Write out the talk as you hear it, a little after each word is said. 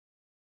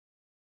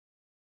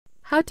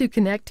How to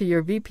connect to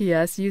your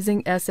VPS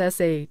using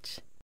SSH.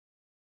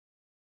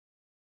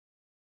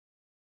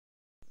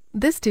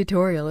 This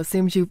tutorial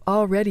assumes you've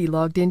already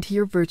logged into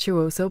your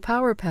Virtuoso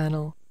Power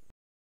Panel.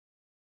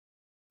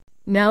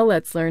 Now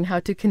let's learn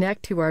how to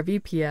connect to our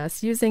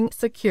VPS using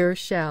Secure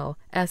Shell,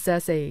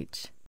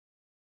 SSH.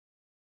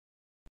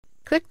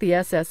 Click the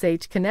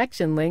SSH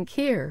Connection link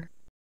here.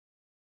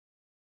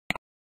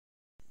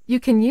 You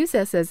can use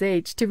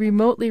SSH to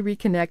remotely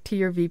reconnect to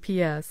your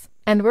VPS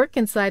and work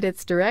inside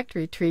its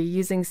directory tree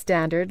using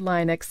standard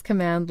Linux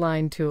command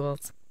line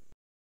tools.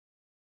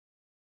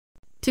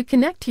 To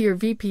connect to your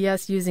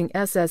VPS using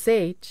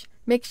SSH,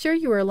 make sure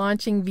you are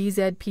launching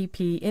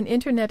VZPP in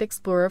Internet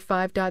Explorer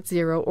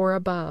 5.0 or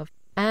above,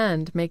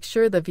 and make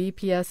sure the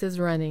VPS is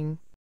running.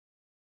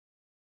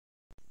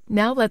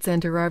 Now let's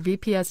enter our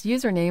VPS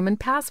username and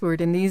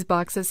password in these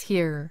boxes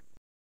here.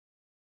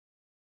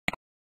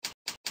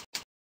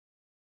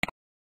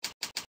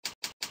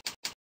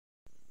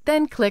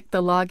 Then click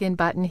the Login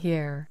button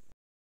here.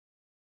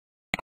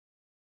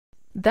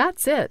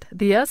 That's it,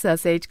 the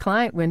SSH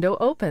client window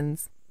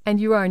opens, and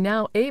you are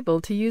now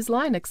able to use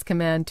Linux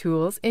command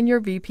tools in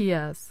your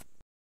VPS.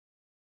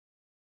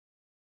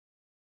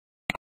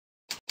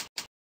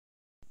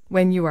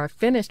 When you are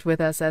finished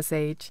with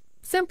SSH,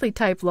 simply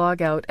type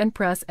Logout and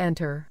press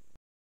Enter.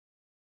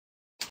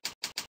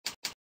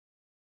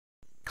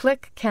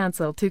 Click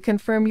Cancel to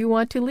confirm you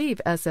want to leave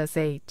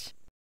SSH.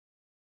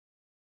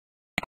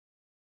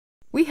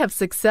 We have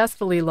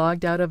successfully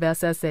logged out of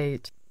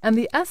SSH, and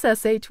the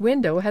SSH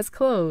window has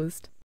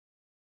closed.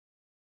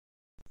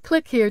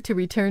 Click here to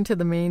return to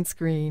the main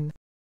screen.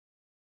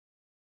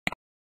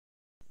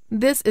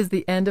 This is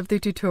the end of the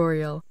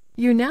tutorial.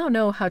 You now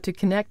know how to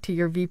connect to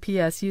your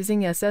VPS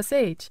using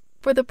SSH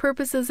for the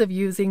purposes of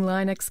using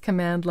Linux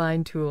command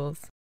line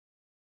tools.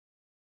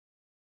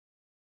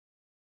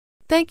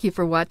 Thank you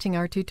for watching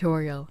our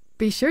tutorial.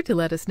 Be sure to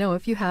let us know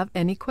if you have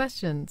any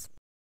questions.